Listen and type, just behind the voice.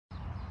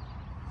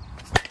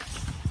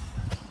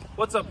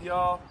What's up,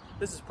 y'all?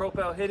 This is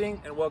Propel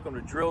Hitting, and welcome to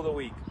Drill of the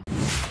Week.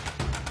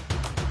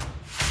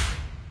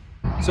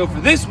 So for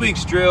this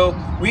week's drill,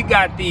 we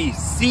got the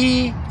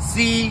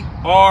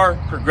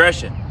CCR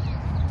progression.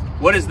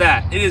 What is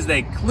that? It is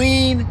a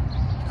clean,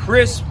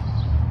 crisp,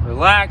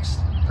 relaxed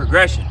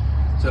progression.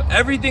 So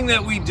everything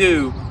that we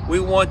do, we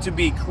want to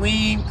be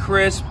clean,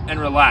 crisp, and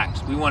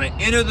relaxed. We want to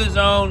enter the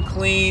zone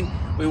clean.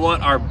 We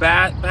want our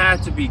bat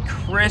path to be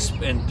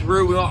crisp and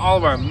through. We want all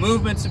of our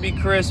movements to be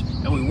crisp,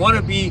 and we want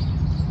to be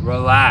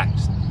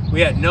relaxed.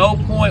 We at no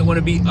point want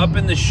to be up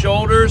in the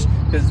shoulders,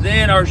 because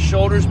then our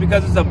shoulders,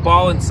 because it's a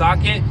ball and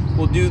socket,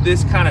 will do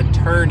this kind of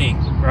turning,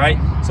 right?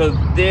 So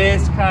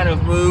this kind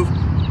of move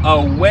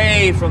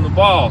away from the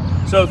ball.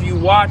 So if you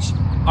watch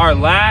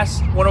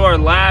one of our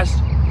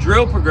last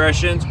drill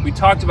progressions, we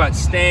talked about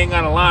staying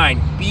on a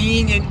line.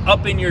 Being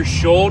up in your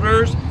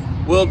shoulders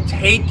will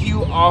take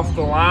you off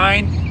the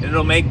line, and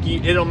it'll make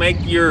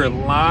your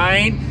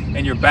line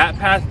and your bat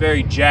path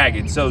very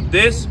jagged. So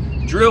this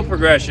drill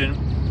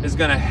progression is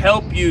going to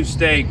help you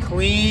stay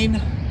clean,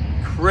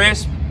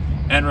 crisp,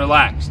 and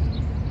relaxed.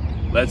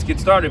 Let's get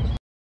started.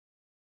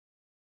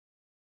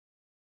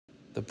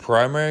 The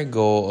primary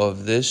goal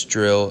of this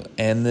drill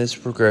and this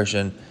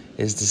progression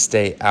is to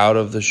stay out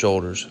of the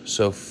shoulders.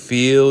 So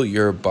feel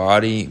your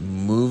body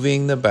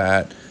moving the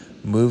bat,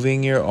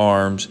 moving your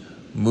arms,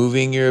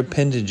 moving your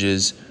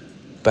appendages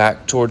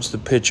back towards the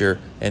pitcher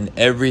in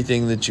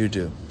everything that you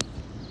do.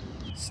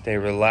 Stay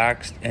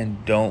relaxed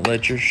and don't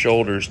let your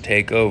shoulders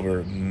take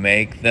over.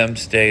 Make them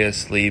stay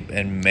asleep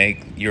and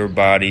make your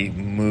body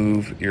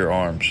move your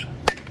arms.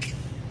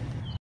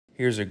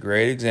 Here's a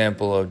great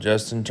example of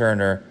Justin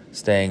Turner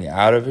staying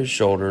out of his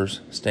shoulders,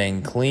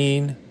 staying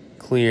clean,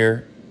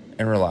 clear,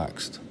 and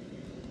relaxed.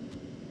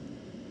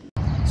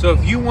 So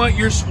if you want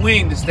your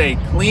swing to stay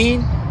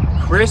clean,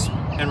 crisp,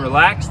 and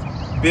relaxed,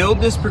 build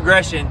this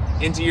progression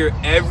into your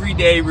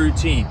everyday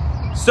routine.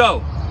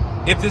 So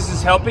if this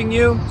is helping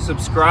you,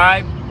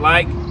 subscribe,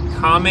 like,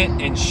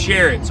 comment, and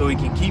share it so we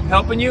can keep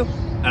helping you,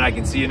 and I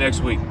can see you next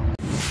week.